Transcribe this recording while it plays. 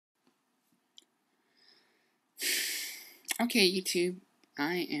Okay, YouTube,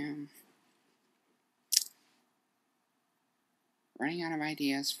 I am running out of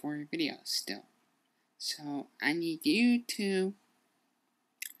ideas for videos still. So I need you to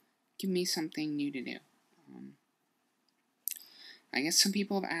give me something new to do. I guess some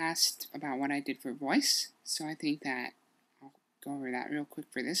people have asked about what I did for voice, so I think that I'll go over that real quick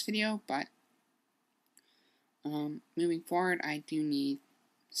for this video, but moving forward, I do need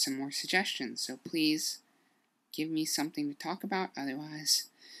some more suggestions, so please give me something to talk about, otherwise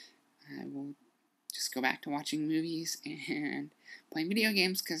I will just go back to watching movies and playing video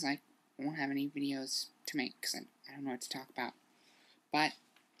games, because I won't have any videos to make, because I don't know what to talk about. But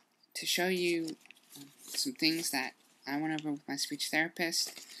to show you some things that I went over with my speech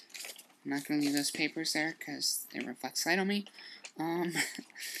therapist, I'm not going to leave those papers there, because they reflect light on me.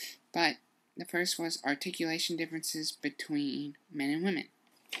 But the first was articulation differences between men and women.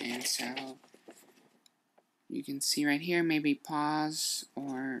 And so you can see right here, maybe pause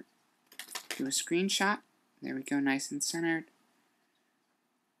or do a screenshot. There we go, nice and centered.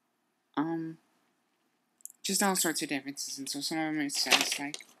 Just all sorts of differences. And so some of them it says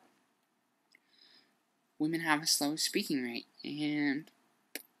like women have a slower speaking rate, and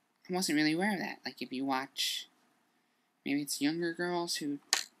I wasn't really aware of that. Like if you watch, maybe it's younger girls who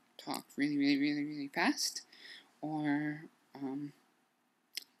talk really fast, or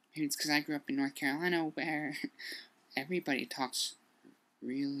maybe it's because I grew up in North Carolina where everybody talks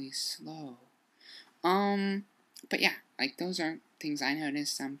really slow. But yeah, like those are things I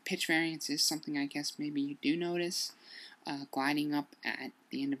noticed. Pitch variance is something I guess maybe you do notice. Gliding up at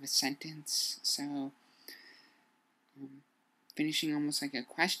the end of a sentence, so finishing almost like a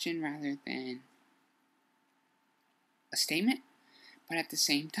question rather than a statement. But at the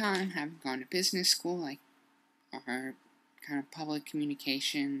same time, having gone to business school, like our kind of public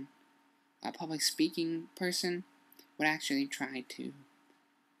communication, public speaking person, would actually try to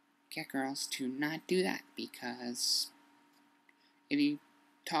get girls to not do that, because if you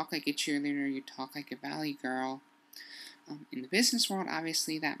talk like a cheerleader, you talk like a valley girl, in the business world,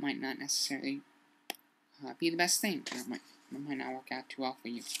 obviously that might not necessarily be the best thing. That might not work out too well for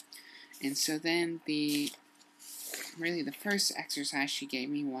you. And so then the first exercise she gave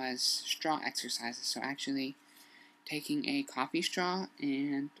me was straw exercises. So actually taking a coffee straw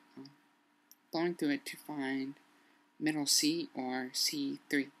and blowing through it to find middle C or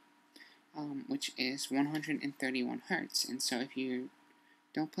C3, which is 131 hertz. And so if you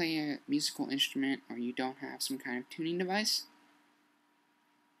don't play a musical instrument or you don't have some kind of tuning device,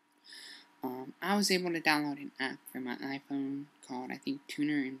 I was able to download an app for my iPhone called, I think,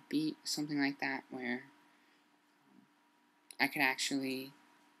 Tuner and Beat, something like that, where I could actually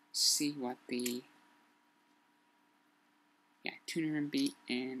see what the Tuner and Beat,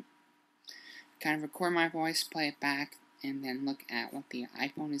 and kind of record my voice, play it back, and then look at what the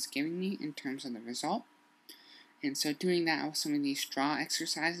iPhone is giving me in terms of the result. And so doing that with some of these straw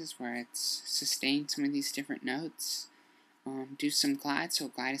exercises where it's sustained some of these different notes, do some glide. So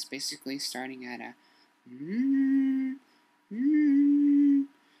glide is basically starting at a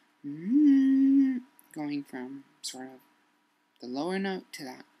going from sort of the lower note to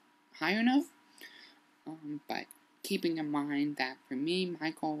the higher note, but keeping in mind that for me,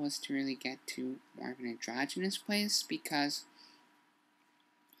 my goal was to really get to more of an androgynous place, because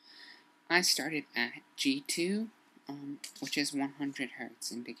I started at G2, which is 100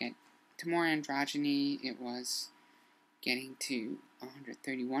 hertz, and to get to more androgyny, it was getting to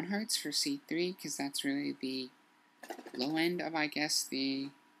 131 hertz for C3, because that's really the low end of, I guess, the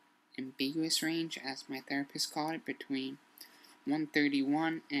ambiguous range, as my therapist called it, between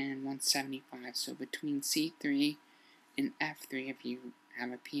 131 and 175. So between C3 and F3, if you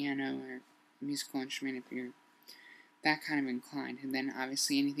have a piano or musical instrument, if you're that kind of inclined. And then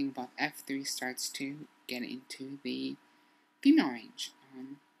obviously anything above F3 starts to get into the female range.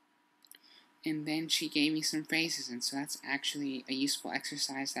 And then she gave me some phrases, and so that's actually a useful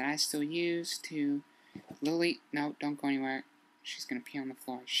exercise that I still use to... Lily, no, don't go anywhere. She's gonna pee on the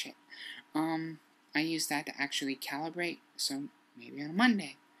floor. Shit. I use that to actually calibrate. So maybe on a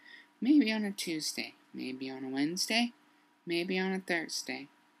Monday, maybe on a Tuesday, maybe on a Wednesday, maybe on a Thursday.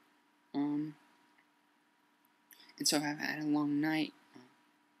 And so if I've had a long night,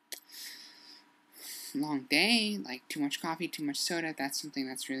 long day, like too much coffee, too much soda, that's something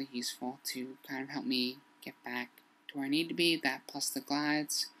that's really useful to kind of help me get back to where I need to be. That plus the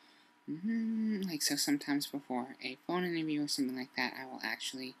glides. Like, so sometimes before a phone interview or something like that, I will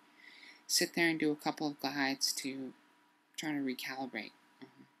actually sit there and do a couple of glides to try to recalibrate.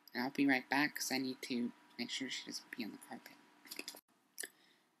 And I'll be right back, because I need to make sure she doesn't pee on the carpet.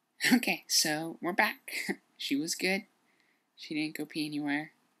 Okay, so we're back. She was good. She didn't go pee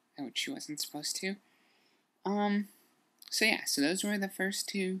anywhere, which she wasn't supposed to. So yeah, so those were the first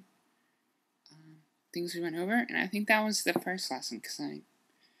two things we went over, and I think that was the first lesson, because I'm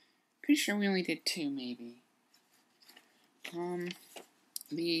pretty sure we only did two, maybe.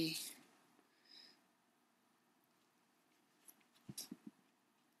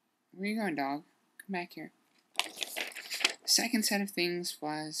 Where you going, dog? Come back here. The second set of things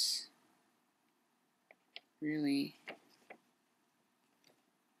was really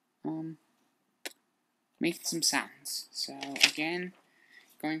making some sounds. So again,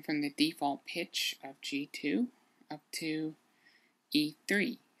 going from the default pitch of G2 up to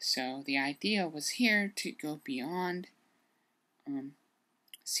E3. So the idea was here to go beyond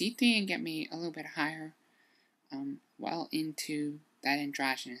C3 and get me a little bit higher, well into that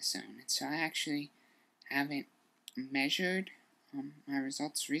androgynous zone. And so I actually haven't measured my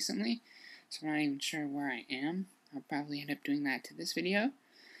results recently, so I'm not even sure where I am. I'll probably end up doing that to this video,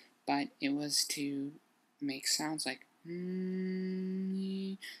 but it was to make sounds like as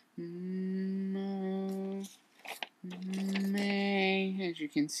you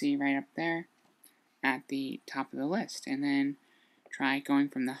can see right up there at the top of the list, and then try going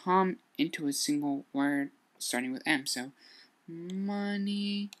from the hum into a single word starting with M. So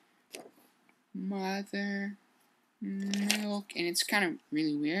money, mother, milk, and it's kind of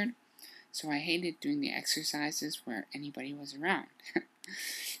really weird, so I hated doing the exercises where anybody was around,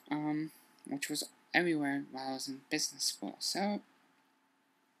 which was everywhere while I was in business school. So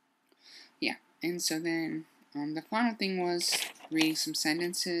yeah, and so then the final thing was reading some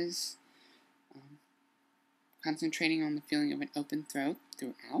sentences, concentrating on the feeling of an open throat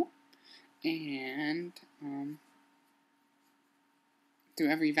throughout, and through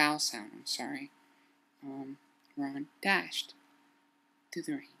every vowel sound. I'm sorry. Ron dashed through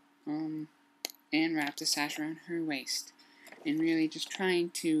the rain, and wrapped a sash around her waist, and really just trying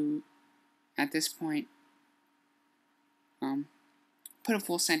to, at this point, put a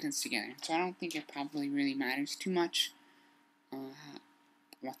full sentence together. So I don't think it probably really matters too much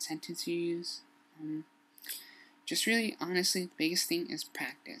what sentence you use. Just really, honestly, the biggest thing is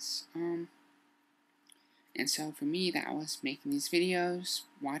practice. And so for me, that was making these videos,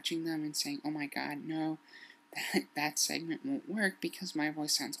 watching them, and saying, oh my god, no, that segment won't work because my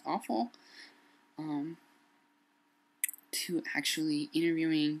voice sounds awful, to actually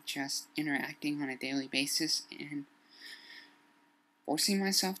interviewing, just interacting on a daily basis, and forcing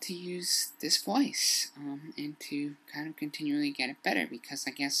myself to use this voice, and to kind of continually get it better, because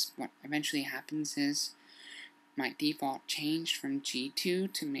I guess what eventually happens is my default changed from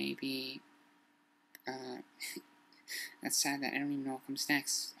G2 to maybe, that's sad that I don't even know what comes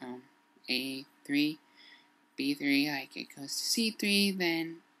next, A3, B3, like it goes to C3,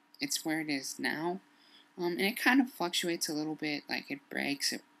 then it's where it is now, and it kind of fluctuates a little bit, like it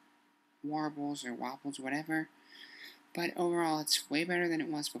breaks, it warbles or wobbles, whatever, but overall it's way better than it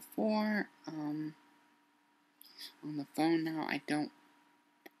was before. On the phone now, I don't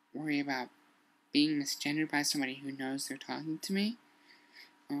worry about being misgendered by somebody who knows they're talking to me,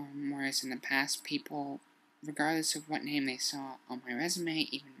 whereas in the past, people, regardless of what name they saw on my resume,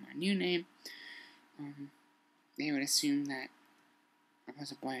 even my new name, they would assume that I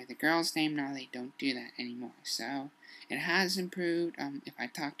was a boy with a girl's name. Now they don't do that anymore, so it has improved. If I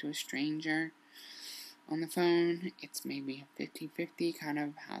talk to a stranger on the phone, it's maybe a 50-50 kind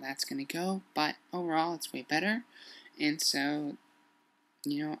of how that's going to go, but overall it's way better. And so,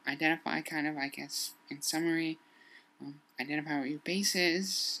 you know, identify kind of, I guess, in summary, identify what your base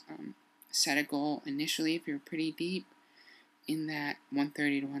is, set a goal initially if you're pretty deep in that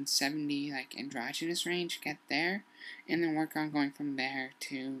 130 to 170 like androgynous range, get there, and then work on going from there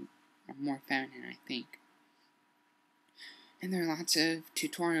to more feminine, I think. And there are lots of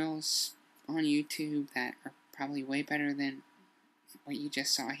tutorials on YouTube that are probably way better than what you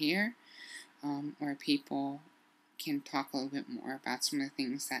just saw here, where people can talk a little bit more about some of the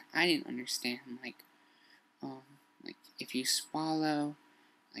things that I didn't understand, like if you swallow,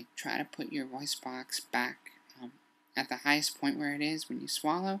 like try to put your voice box back at the highest point where it is when you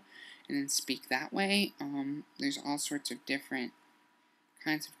swallow, and then speak that way. There's all sorts of different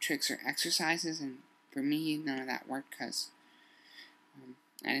kinds of tricks or exercises, and for me, none of that worked because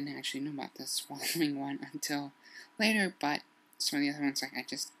I didn't actually know about the swallowing one until later, but some of the other ones, like, I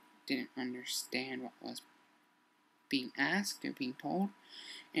just didn't understand what was being asked or being told,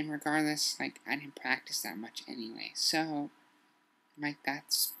 and regardless, like, I didn't practice that much anyway, so, like,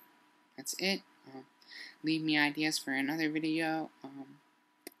 that's it. Leave me ideas for another video,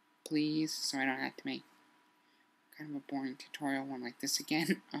 please, so I don't have to make kind of a boring tutorial one like this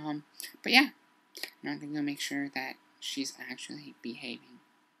again. But yeah, I think I'll make sure that she's actually behaving.